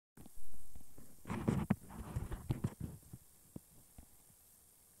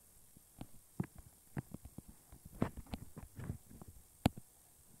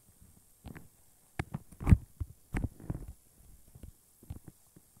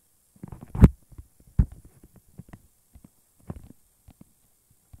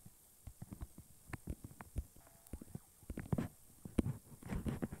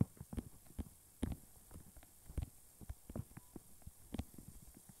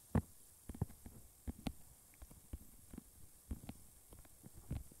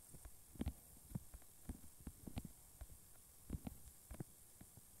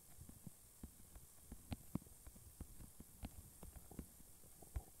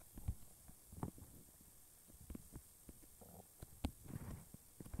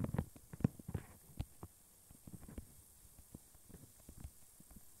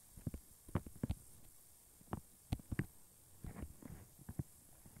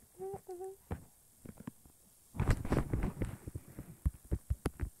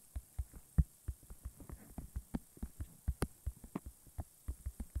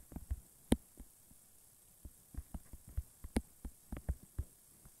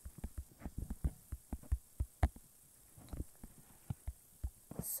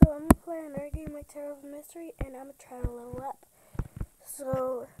So I'm gonna play another game like Tower of Mystery, and I'm gonna try to level up.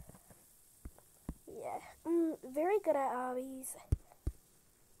 So yeah, I'm very good at obbies,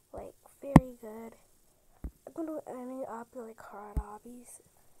 like very good. I'm gonna do any obby, like hard obbies.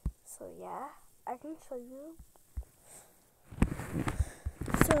 So yeah, I can show you.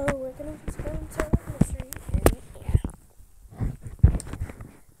 So we're gonna just go into Tower of Mystery, and yeah.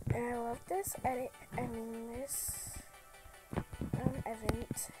 And I love this edit. I mean this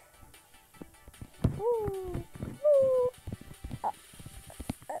event. Woo, woo.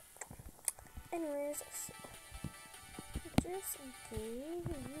 Anyways, so just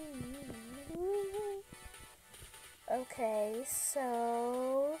okay,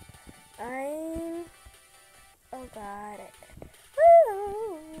 so I'm oh god.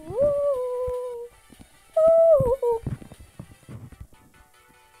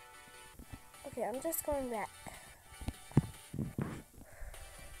 Okay, I'm just going back.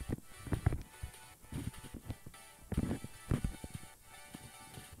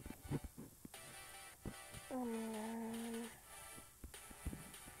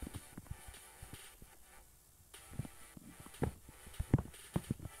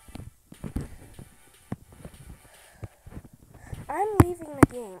 I'm leaving the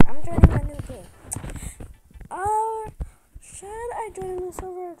game. I'm joining a new game. Should I join the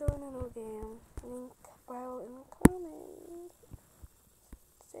server or join a new game? Link below in the comments.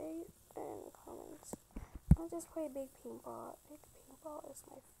 Say in the comments. I'll just play Big Paintball. Big Paintball is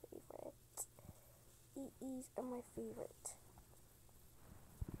my favorite. EEs are my favorite.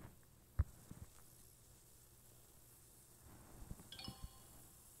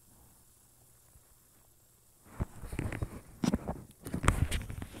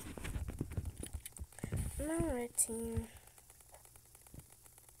 I'm on red team.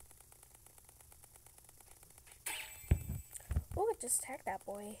 Oh, I just tagged that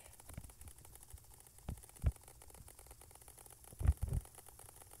boy.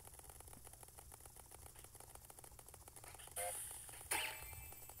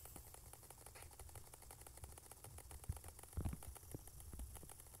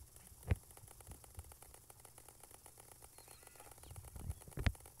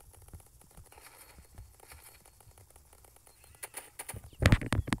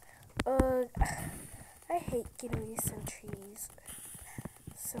 I hate getting these sentries.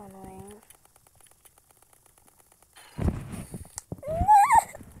 So annoying.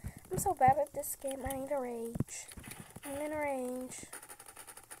 I'm so bad at this game. I need a rage. I'm in a rage.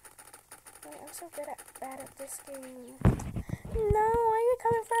 I'm so bad at this game. No, why are you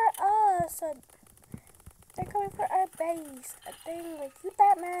coming for us? They're coming for our base. A thing like you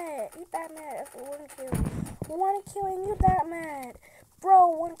that mad. You that mad for 1 kill. 1 kill and you that mad. Bro,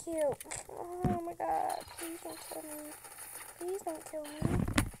 1 kill. Oh my god. Please don't kill me. Please don't kill me.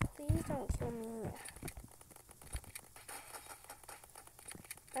 Please don't kill me.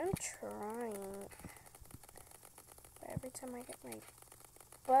 I'm trying. But every time I get my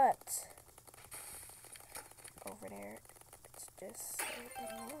butt over there, it's just so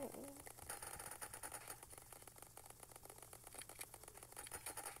annoying.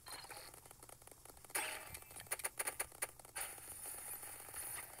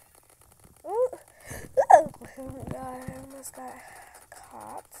 Oh my god, I almost got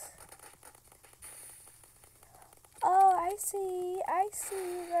caught. Oh, I see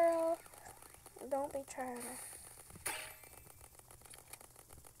you, girl. Don't be trying to.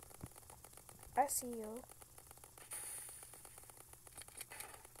 I see you.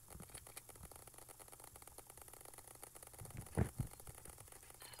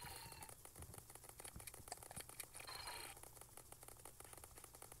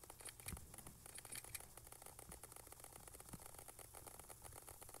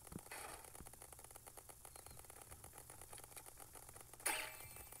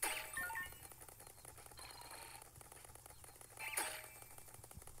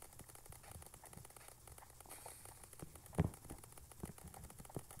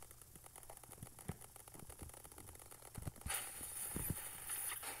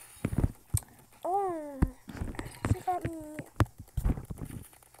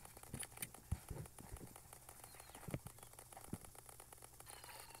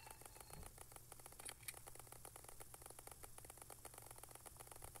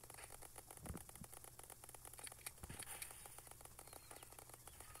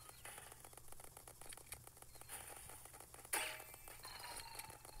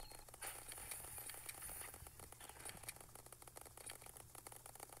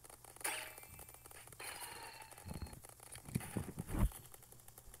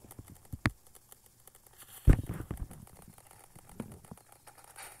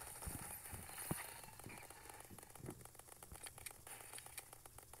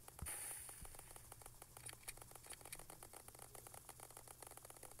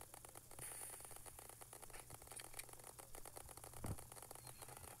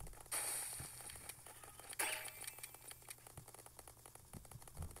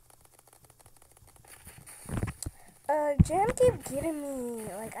 Jen keep getting me.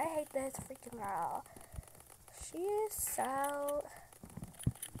 Like, I hate this freaking girl. She is so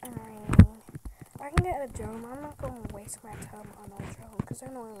annoying. I can get a drone. I'm not going to waste my time on a drone because I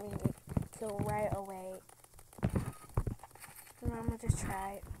know I'm going to get killed right away. And I'm going to just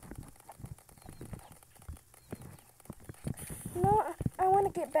try it. No, I want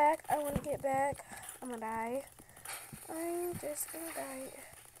to get back. I want to get back. I'm going to die. I'm just going to die.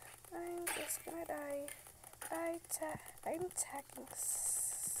 I'm just going to die. I'm attacking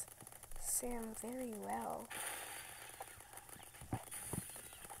Sam very well.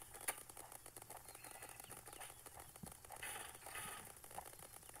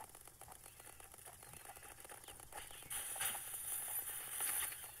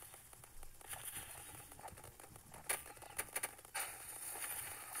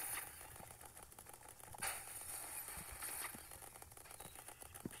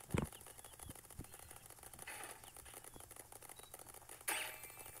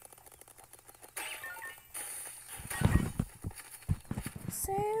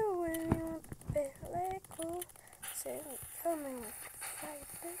 Say when you want to be like cool. Say coming fight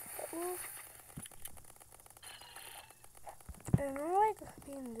the wolf. And I like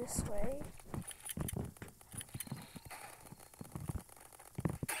being this way.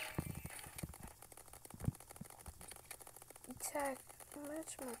 Attack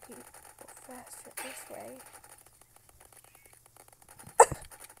much more people faster this way.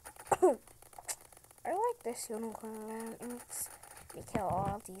 I like this unicorn gun. It makes me kill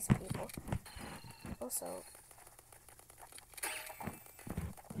all of these people. Also,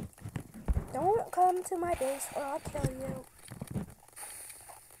 don't come to my base or I'll kill you.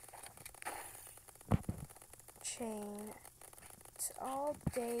 Chain. It's all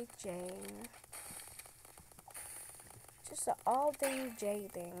day Jane. Just an all day J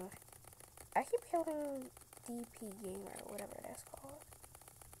thing. I keep killing DP Gamer, whatever that's called.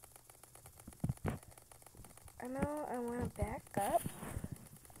 I know I want to back up.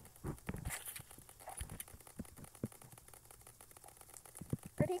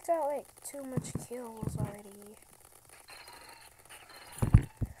 Already got like too much kills already.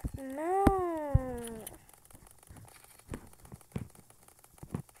 No.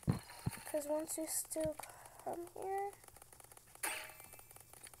 Because once you still come here.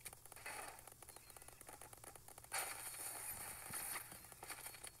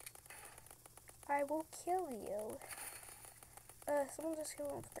 I will kill you. Someone just killed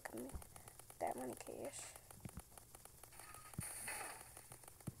him with that many cash.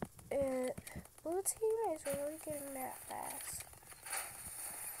 Blue team is really getting that fast.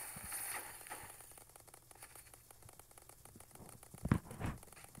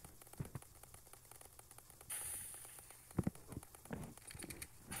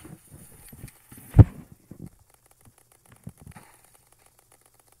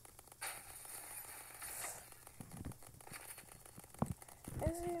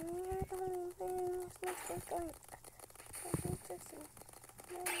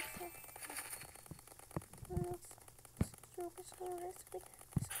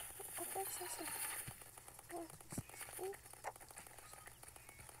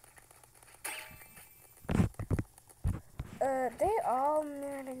 They all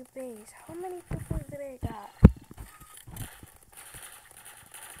near the base. How many people do they got?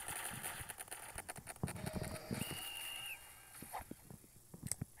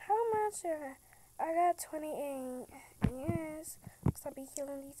 How much are I got 28. Yes. I'll be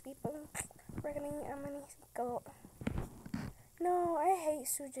killing these people. Reckoning I'm gonna go. No, I hate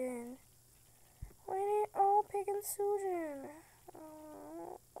Sujin. Why didn't all picking Sujin?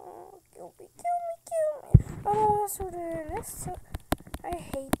 Kill me. I don't want Sujin. That's so. I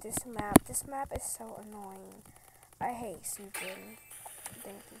hate this map. This map is so annoying. I hate Sujin.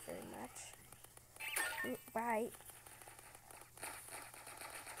 Thank you very much. Bye.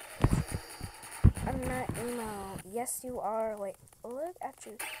 I'm not emo. Yes, you are. Like, look at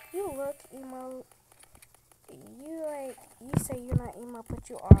you. You look emo. You say you're not emo, but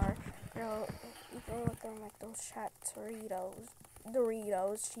you are. Girl, you're looking like those shot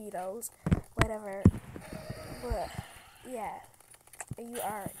Doritos, Cheetos, whatever. But, yeah. You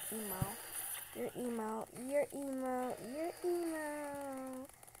are emo. You're emo.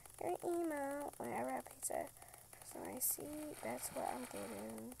 Whenever I pizza, so I see, that's what I'm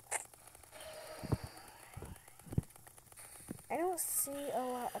getting. I don't see a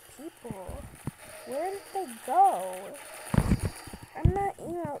lot of people. Where did they go? I'm not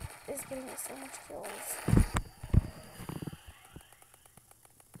emo. Is getting so much kills.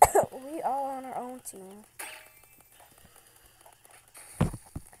 We all on our own team.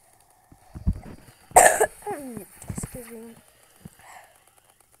 Excuse excuse me.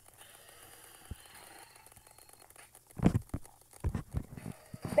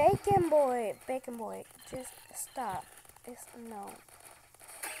 Bacon boy, just stop. It's no.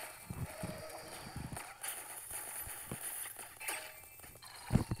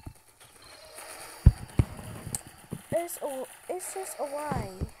 It's just a Y.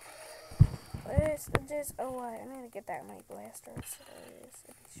 It's just a Y. I need to get that mic blaster. Serious.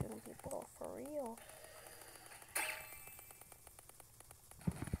 If he's shooting people for real.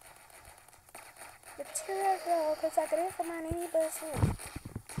 Material girl, cause I get it from my nanny busting.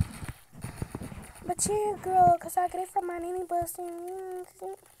 Material girl, cause I get it from my nanny busting.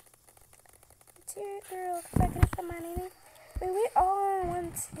 Material girl, cause I get it from my nanny. Wait, we all on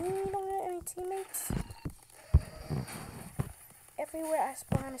one team. We don't have any teammates. Everywhere I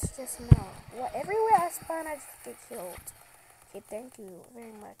spawn, it's just no. Well, everywhere I spawn, I just get killed. Okay, thank you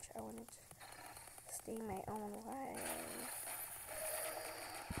very much. I wanted to stay my own way.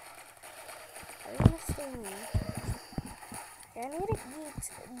 I want to stay me. I need to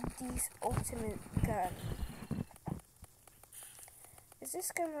eat these ultimate gun. Is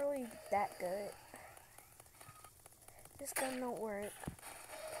this gun really that good? This gun don't work.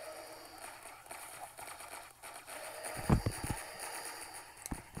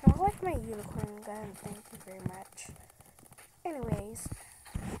 I like my unicorn gun, thank you very much. Anyways,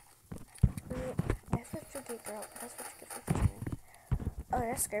 that's what you get, girl. That's what you get for cheating. Oh,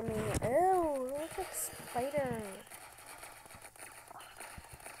 that scared me. Ew, look at spider.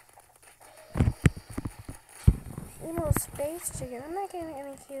 You know, space chicken. I'm not getting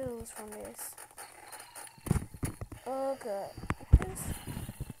any kills from this. Oh god.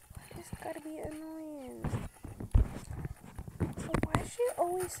 This gotta be annoying. Why is she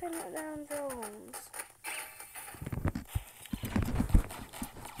always sending down drones?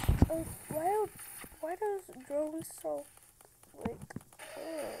 Like, why does drones so, like,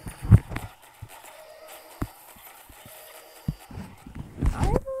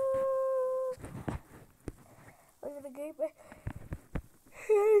 look at the gateway.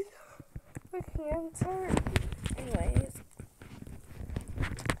 I'm tired. Anyways,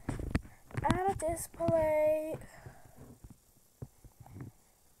 out of display.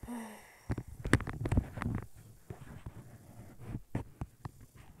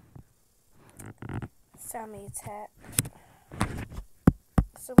 Sammy tap.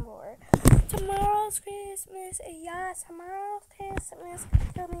 Some more. Tomorrow's Christmas. Yeah, tomorrow's Christmas.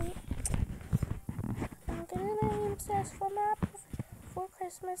 Kill me. I'm getting a obsessed for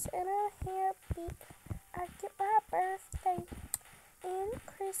Christmas and a heartbeat. I get my birthday and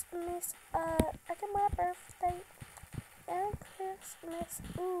Christmas. I get my birthday and Christmas.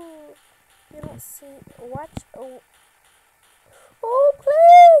 Ooh, you don't see. Watch. Oh,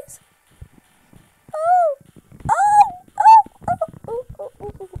 please. Oh,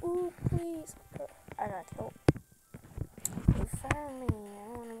 please. I got killed. You found me. I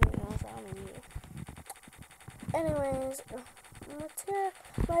don't want to be no zombie. Anyways,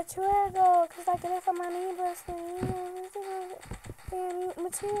 material girl, cause I get it from my neighbors.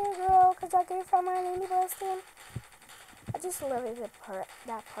 Material girl, cause I get it from my neighbors. I just love it, that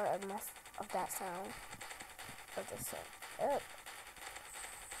part of that sound. Of the sound.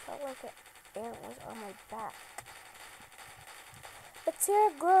 Felt like an ant was on my back.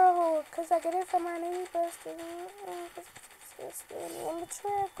 Material girl, cause I get it from my neighbors.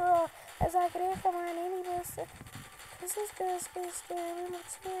 Material girl, as I get it from my neighbors. This is good, space scary.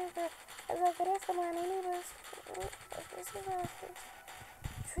 Material girl, as I get it from my neighbors.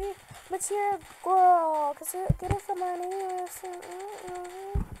 Material girl, cause I get it from my neighbors.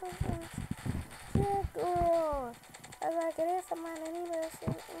 Material girl, as I get it from my neighbors.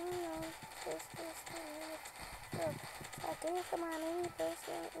 I get it from my neighbors.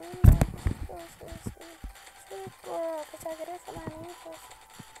 Girl, cause I get it from my neighbors.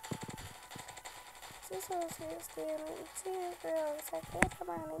 She's so scared. Material girl, cause I get it from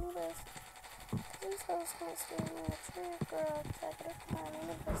my neighbors. She's so scared. Material girl, cause I get it from my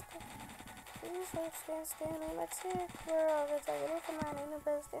neighbors. She's so scared. Material girl, cause I get it from my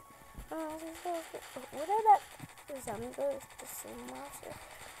neighbors. She's so scared. What did that zombie go? The same monster.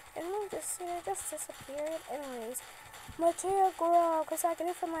 And then just disappeared. Anyways, material girl, cause I get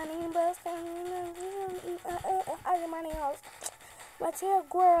it from my neighbors. I get my nails. Material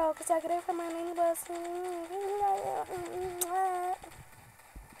girl, cause I get it from my neighbors.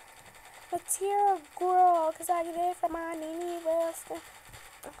 Material girl, cause I get it from my neighbors.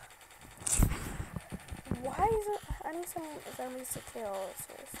 Why is it? I need some zombies to kill.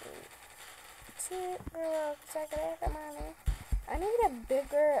 Seriously. Material girl, cause I get it from my neighbors. I need a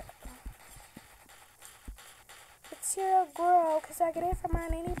bigger. material girl, cause I get it from my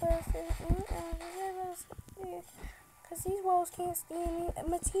nanny bus. Cause these wolves can't stand me.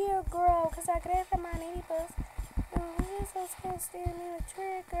 Material girl, cause I get it from my nanny bus. These wolves can't stand me.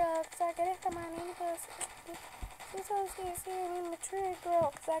 Material girl, cause I get it from my nanny bus. These wolves can't stand me. Material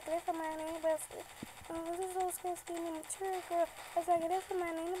girl, cause I get it from my nanny bus. These wolves can't stand me. Material girl, cause I get it from my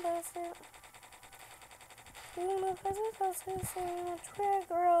nanny bus. You know, cause these wolves can't stand me. Material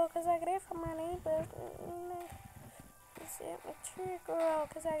girl, cause I get it from my nanny bus. Mature girl,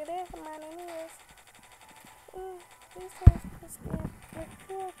 cause I get it from my nanny bus. These wolves can't stand me.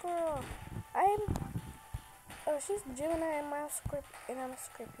 Mature girl. Oh, she's Gemini and I'm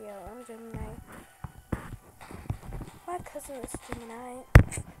Scorpio. I'm Gemini. My cousin is Gemini.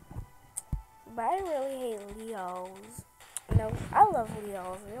 But I really hate Leos. No, I love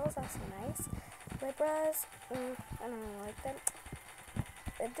Leos. Leos are so nice. Libras, I don't really like them.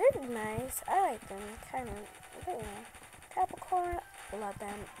 But they're nice. I like them, kind of. But you know, Capricorn, love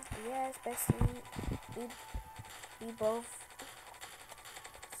them. Yes, bestie. We both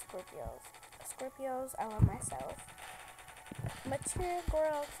Scorpios, I love myself. Mature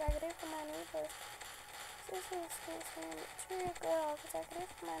girl, cause I get it from my neighbors. Mature girl, cause I get it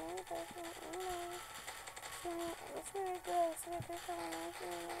from my neighbors. Mature girl, cause I get it from my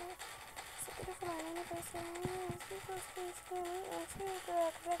neighbors. Mature girl,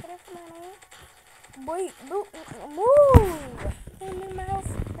 cause I get it from my neighbors. Boy, move! Give me my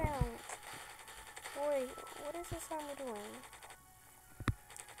house down. Boy, what is this song doing?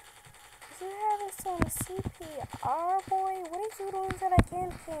 You have some CPR, boy? What is you doing that I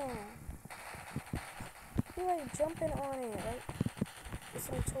can't can? You like jumping on it, like it's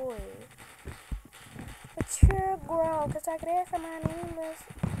some toy. Mature girl, cause I get it from my name list.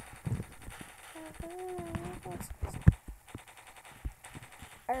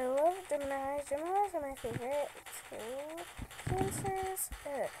 I love Geminis. Geminis are my favorite too. Cancers,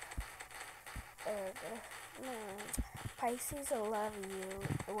 Pisces, I love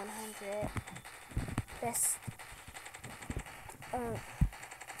you. 100. Best. And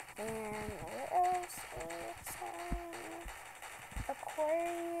what else?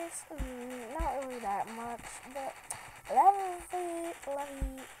 Aquarius, not really that much, but lovely.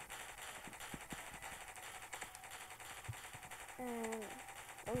 And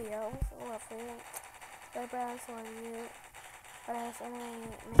Leo, lovely. Libras, love you. What else am I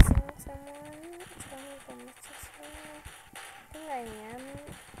missing? Someone? Tell me if I'm missing someone. I think I am.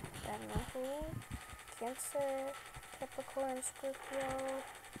 I don't know who. Cancer, Capricorn, Scorpio,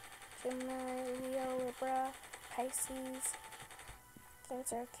 Gemini, Leo, Libra, Pisces,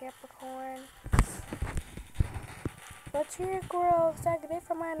 Cancer, Capricorn. But you're a girl, cause I get it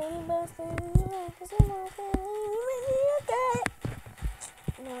from my nanny bus.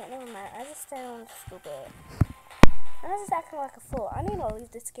 No, never mind. I just sound stupid. I'm just acting like a fool. I need to leave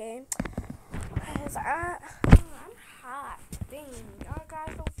this game. Cause I'm hot. Dang, y'all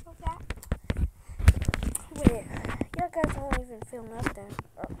guys don't feel that? Wait, y'all guys don't even feel nothing.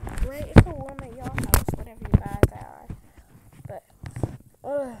 Right? It's a warm at y'all house, whatever you guys are. But,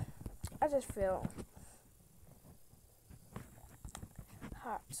 I just feel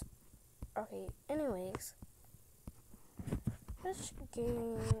hot. Okay, anyways. This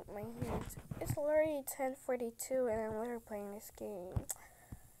game right here, it's literally 10:42 and I'm literally playing this game.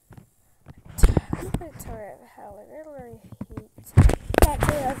 I'm pretty tired of hell. I literally hate that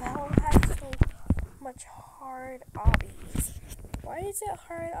day of hell has so much hard obbies. Why is it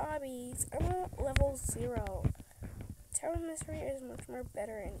hard obbies? I'm at level 0. Terror Mystery is much more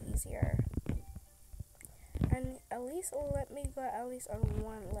better and easier. And at least let me go at least on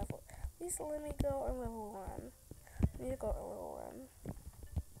one level. At least let me go on level 1. I need to go a little one.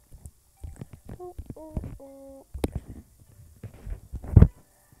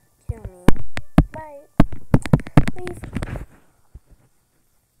 Kill me. Bye. Leave.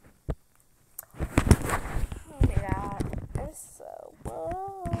 Oh my god. I'm so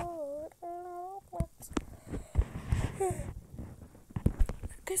bored. I don't know what's...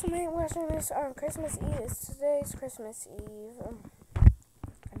 Guess I ain't watching this on Christmas Eve. Today's Christmas Eve.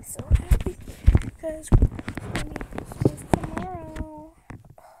 I'm so happy because Christmas tomorrow.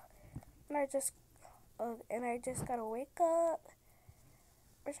 And I just gotta wake up,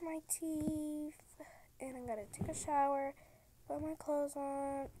 brush my teeth, and I gotta take a shower, put my clothes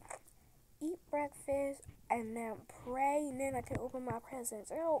on, eat breakfast, and then pray, and then I can open my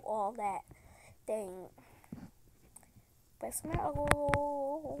presents. All that thing. But it's not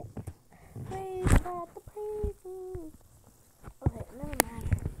please stop the praising. Okay, never mind.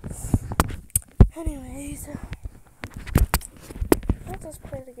 Anyways, let's just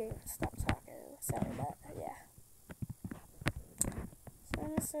play the game and stop talking. Sorry, but yeah.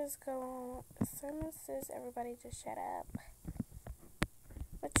 Says go on. Simon Says everybody just shut up.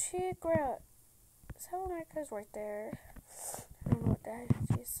 But she grew up. South America's right there. I don't know what that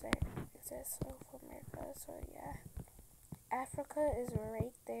she said. It says South America, so yeah. Africa is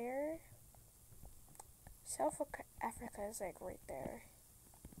right there. South Africa is like right there.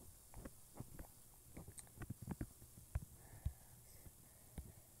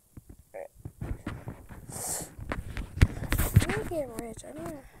 I need to get rich. I don't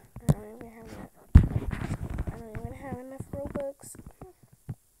even have enough. I don't even have enough Robux.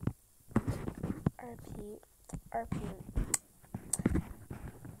 RP.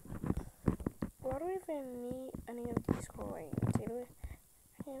 Why do we even need any of these coins? I can't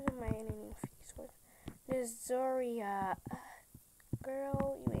even buy any of these coins. There's Zoria.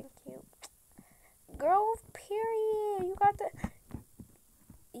 Girl, you ain't cute. Girl, period. You got the...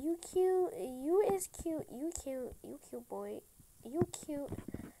 You cute. You is cute. You cute. You cute, boy. You cute.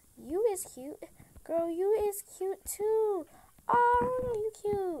 You is cute. Girl, you is cute, too. Oh, you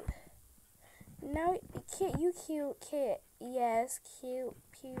cute. No, kid, you cute, kid. Yes, cute,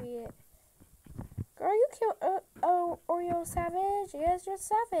 period. Girl, you cute. Oh, Oreo Savage. Yes, you're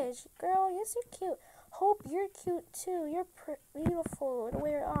savage. Girl, yes, you're cute. Hope you're cute, too. You're beautiful the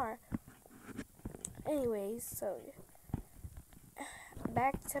way you are. Anyways, so,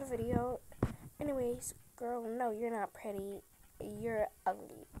 back to the video. Anyways, girl, no, you're not pretty. You're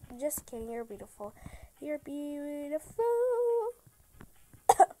ugly. Just kidding, you're beautiful. You're beautiful.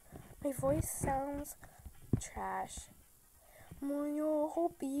 My voice sounds trash. You're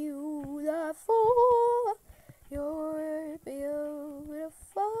beautiful. You're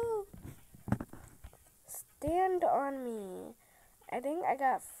beautiful. Stand on me. I think I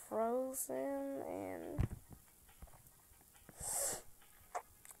got frozen and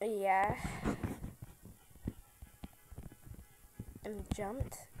yeah. And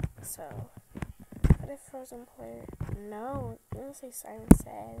jumped. So, what if Frozen player? No, it didn't say Simon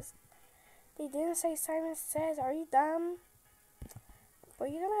Says. They didn't say Simon Says. Are you dumb?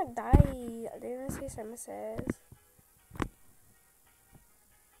 But you're gonna die. They didn't say Simon Says.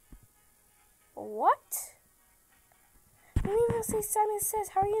 What? They didn't even say Simon Says.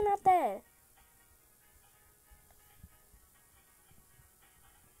 How are you not dead?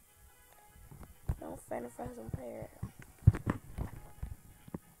 No fan of Frozen player.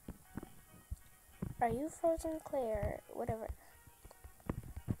 Are you Frozen Claire? Whatever.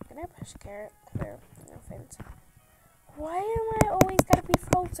 Can I push Claire? No offense. Why am I always gotta be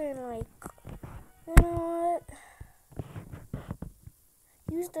frozen? Like, you know what?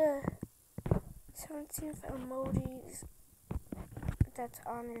 Use the 17th emojis that's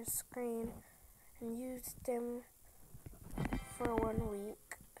on your screen and use them for 1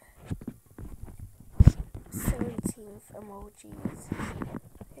 week. 17th emojis.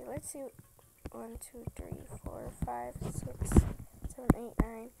 Okay, let's see. 1, 2, 3, 4, 5, 6, 7, 8,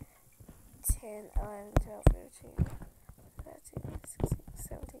 9, 10, 11, 12, 13, 14, 16,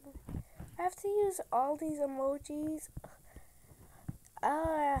 17. I have to use all these emojis.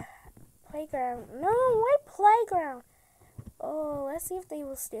 Playground. No, why playground? Oh, let's see if they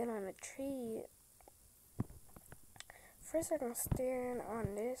will stand on a tree. First, I'm gonna stand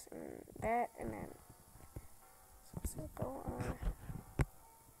on this and that, and then so go on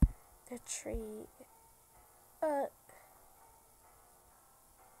the tree.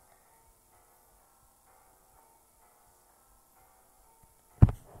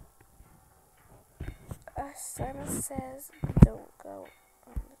 Simon Says don't go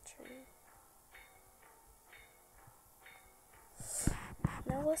on the tree.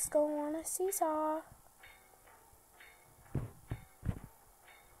 Now let's go on a seesaw.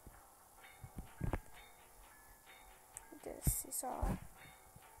 This seesaw.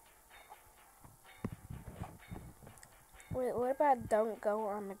 Wait, what about don't go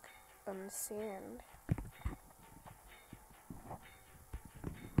on the sand?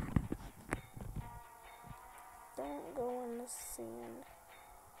 Don't go on the sand.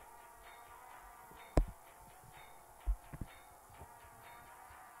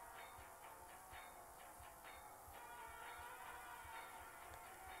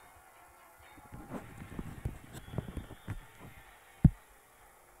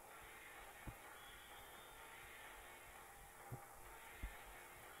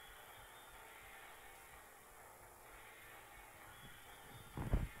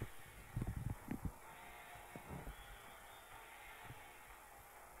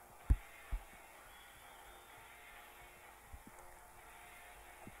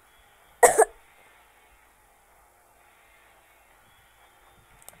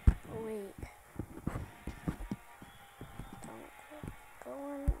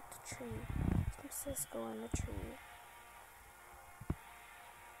 tree. Some Cisco in the tree.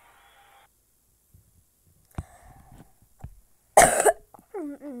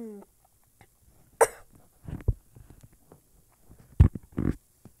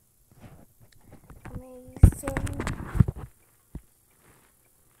 Amazing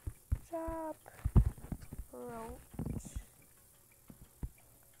job, roach.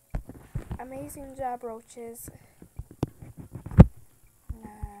 Amazing job, roaches.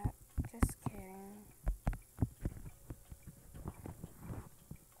 Nah, just kidding.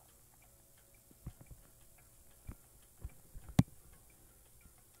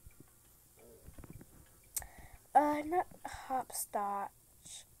 Not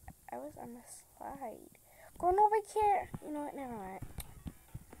hopscotch. I was on the slide. Going over here. You know what? Never mind.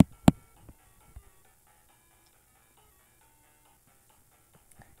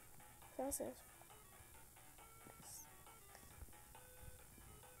 What's this?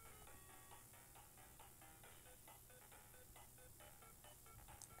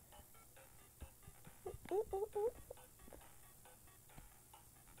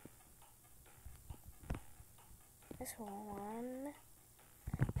 This 1,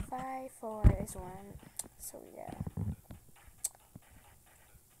 5, 4 is 1. So yeah.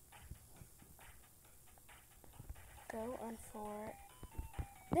 Go on 4.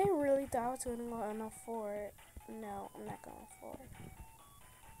 They really thought I was gonna go on a 4. No, I'm not going 4.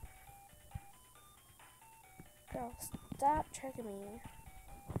 Girl, stop tricking me.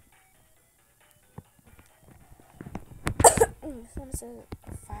 This one says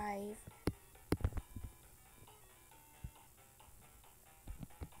 5.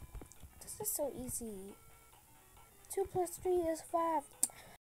 This is so easy. 2 plus 3 is 5.